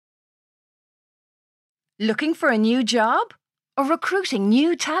Looking for a new job? Or recruiting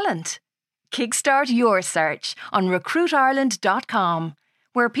new talent? Kickstart your search on recruitireland.com,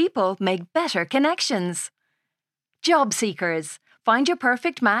 where people make better connections. Job seekers, find your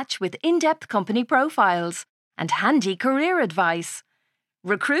perfect match with in-depth company profiles and handy career advice.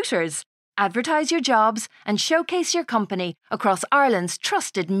 Recruiters, advertise your jobs and showcase your company across Ireland's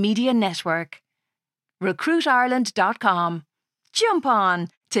trusted media network. recruitireland.com. Jump on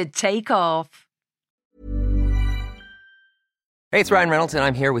to take off. Hey, it's Ryan Reynolds, and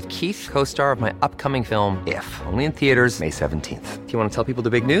I'm here with Keith, co-star of my upcoming film, If, only in theaters May 17th. Do you want to tell people the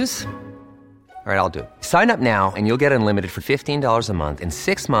big news? All right, I'll do it. Sign up now and you'll get unlimited for $15 a month and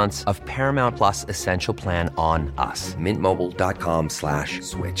 6 months of Paramount Plus Essential Plan on us.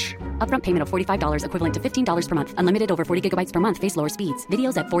 MintMobile.com/switch. Upfront payment of $45 equivalent to $15 per month. Unlimited over 40 gigabytes per month. Face lower speeds.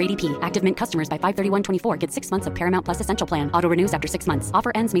 Videos at 480p. Active Mint customers by 531.24 get 6 months of Paramount Plus Essential Plan. Auto renews after 6 months.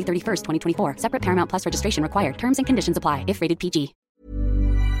 Offer ends May 31st, 2024. Separate Paramount Plus registration required. Terms and conditions apply if rated PG.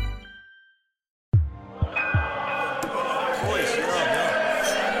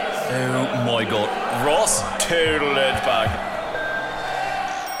 Oh my god, Ross totaled it back.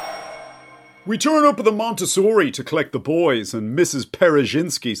 We turn up at the Montessori to collect the boys, and Mrs.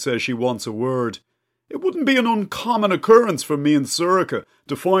 Perezinski says she wants a word. It wouldn't be an uncommon occurrence for me and Sorcha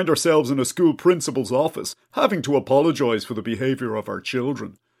to find ourselves in a school principal's office, having to apologise for the behaviour of our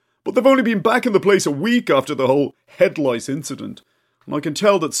children. But they've only been back in the place a week after the whole head lice incident, and I can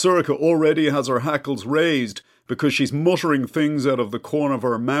tell that Sorcha already has her hackles raised, because she's muttering things out of the corner of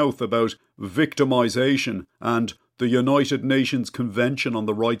her mouth about victimisation and the United Nations Convention on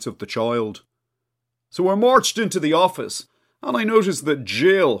the Rights of the Child. So we're marched into the office, and I notice that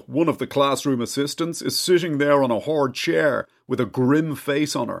Jill, one of the classroom assistants, is sitting there on a hard chair with a grim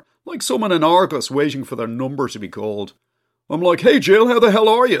face on her, like someone in Argos waiting for their number to be called. I'm like, "Hey Jill, how the hell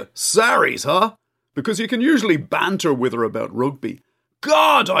are you? Sarries, huh?" Because you can usually banter with her about rugby.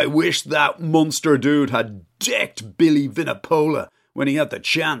 God, I wish that Munster dude had decked Billy Vinapola when he had the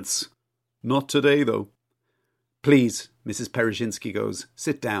chance. Not today, though. "Please," Mrs. Perezinski goes,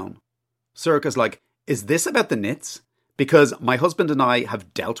 "sit down." Sorcha's like, "Is this about the nits? Because my husband and I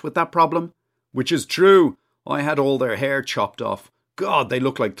have dealt with that problem." Which is true. I had all their hair chopped off. God, they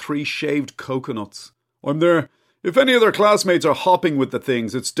look like 3 shaved coconuts. I'm there. "If any of their classmates are hopping with the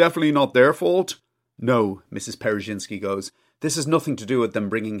things, it's definitely not their fault." "No," Mrs. Perezinski goes, "this has nothing to do with them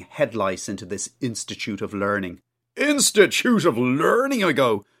bringing head lice into this Institute of Learning." "Institute of Learning," I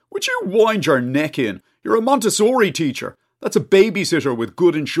go. "Would you wind your neck in? You're a Montessori teacher. That's a babysitter with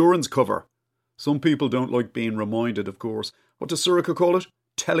good insurance cover." Some people don't like being reminded, of course. What does Sorcha call it?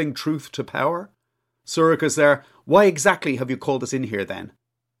 Telling truth to power? Sorcha's there. "Why exactly have you called us in here then?"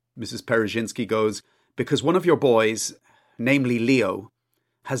 Mrs. Perezinski goes, "Because one of your boys, namely Leo,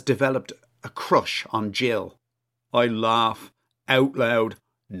 has developed a crush on Jill." I laugh out loud.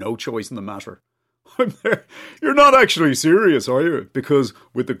 No choice in the matter. I'm there. "You're not actually serious, are you? Because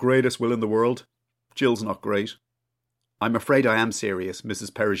with the greatest will in the world, Jill's not great." "I'm afraid I am serious,"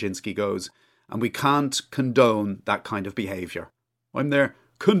 Mrs. Perezinski goes, "and we can't condone that kind of behaviour." I'm there.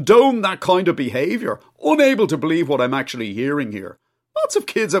 Condone that kind of behaviour? Unable to believe what I'm actually hearing here. Lots of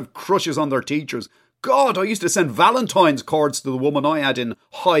kids have crushes on their teachers. God, I used to send Valentine's cards to the woman I had in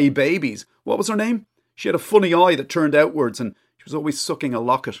High Babies. What was her name? She had a funny eye that turned outwards and she was always sucking a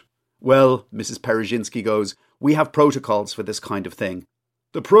locket. "Well," Mrs. Perezinski goes, "we have protocols for this kind of thing."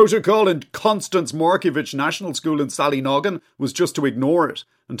 The protocol in Constance Markievicz National School in Sallynoggin was just to ignore it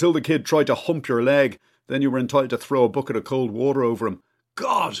until the kid tried to hump your leg. Then you were entitled to throw a bucket of cold water over him.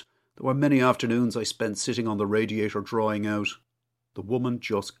 God, there were many afternoons I spent sitting on the radiator drying out. The woman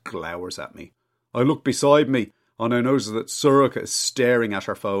just glowers at me. I look beside me and I notice that Sorcha is staring at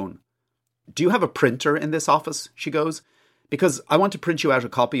her phone. "Do you have a printer in this office?" she goes. "Because I want to print you out a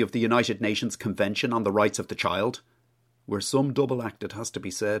copy of the United Nations Convention on the Rights of the Child." We're some double act, it has to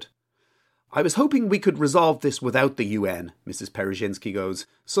be said. "I was hoping we could resolve this without the UN, Mrs. Perezinski goes,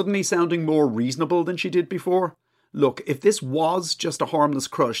 suddenly sounding more reasonable than she did before. "Look, if this was just a harmless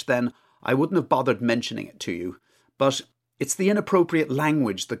crush, then I wouldn't have bothered mentioning it to you. But it's the inappropriate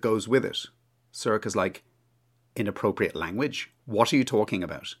language that goes with it." Sorcha's like, "Inappropriate language? What are you talking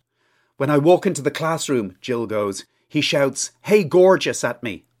about?" "When I walk into the classroom," Jill goes, "he shouts, 'Hey, gorgeous,' at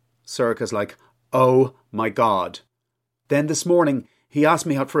me." Sorcha's like, "Oh my God." "Then this morning, he asked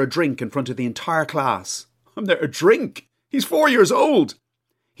me out for a drink in front of the entire class." I'm there, a drink? He's 4 years old.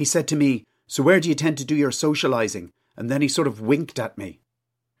 "He said to me, 'So where do you tend to do your socialising?' And then he sort of winked at me."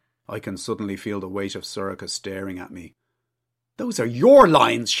 I can suddenly feel the weight of Sorcha staring at me. "Those are your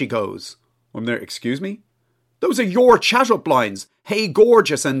lines," she goes. I'm there, "Excuse me?" Those are your chat-up lines. Hey,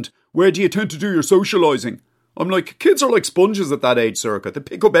 gorgeous, and where do you tend to do your socialising? I'm like, kids are like sponges at that age, Sorcha. They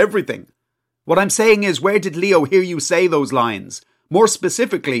pick up everything. What I'm saying is, where did Leo hear you say those lines? More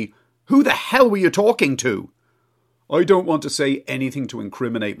specifically, who the hell were you talking to? I don't want to say anything to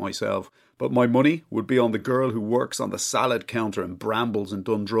incriminate myself, but my money would be on the girl who works on the salad counter in Brambles in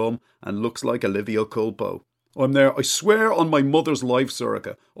Dundrum and looks like Olivia Culpo. I'm there, I swear on my mother's life,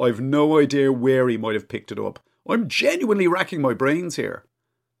 Sorcha. I've no idea where he might have picked it up. I'm genuinely racking my brains here.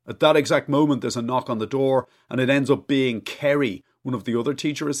 At that exact moment, there's a knock on the door, and it ends up being Kerry, one of the other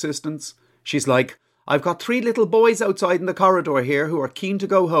teacher assistants. She's like, I've got 3 little boys outside in the corridor here who are keen to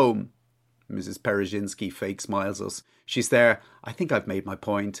go home. Mrs. Perzhinsky fake smiles us. She's there, I think I've made my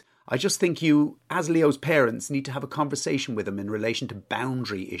point. I just think you, as Leo's parents, need to have a conversation with him in relation to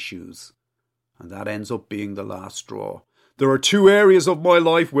boundary issues. And that ends up being the last straw. There are 2 areas of my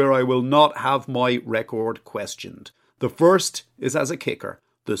life where I will not have my record questioned. The first is as a kicker.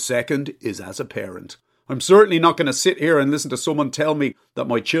 The second is as a parent. I'm certainly not going to sit here and listen to someone tell me that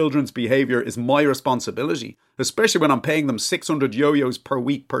my children's behaviour is my responsibility, especially when I'm paying them 600 yo-yos per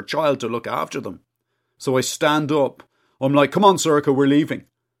week per child to look after them. So I stand up. I'm like, come on, Sorcha, we're leaving.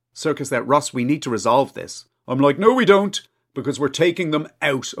 Sorcha's there, Ross, we need to resolve this. I'm like, no, we don't, because we're taking them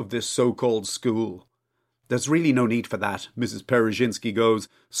out of this so-called school. There's really no need for that, Mrs. Perzhinsky goes,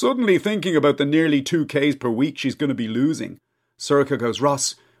 suddenly thinking about the nearly 2Ks per week she's going to be losing. Sorcha goes,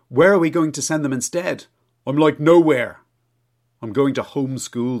 Ross, where are we going to send them instead? I'm like, nowhere. I'm going to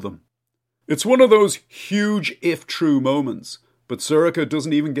homeschool them. It's one of those huge if-true moments, but Sorcha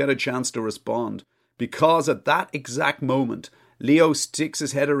doesn't even get a chance to respond, because at that exact moment, Leo sticks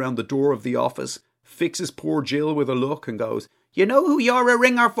his head around the door of the office, fixes poor Jill with a look and goes, you know who you're a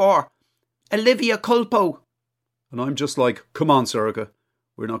ringer for? Olivia Culpo. And I'm just like, come on, Sorcha,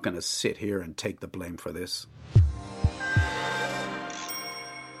 we're not going to sit here and take the blame for this.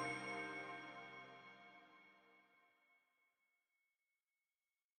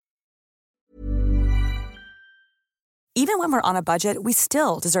 Even when we're on a budget, we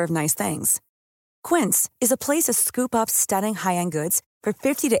still deserve nice things. Quince is a place to scoop up stunning high-end goods for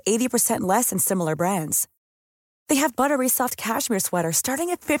 50 to 80% less than similar brands. They have buttery soft cashmere sweaters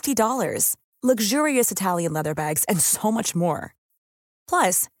starting at $50, luxurious Italian leather bags, and so much more.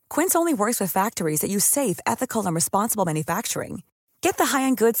 Plus, Quince only works with factories that use safe, ethical, and responsible manufacturing. Get the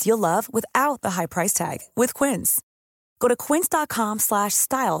high-end goods you'll love without the high price tag with Quince. Go to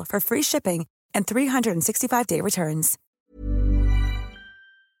quince.com/style for free shipping and 365-day returns.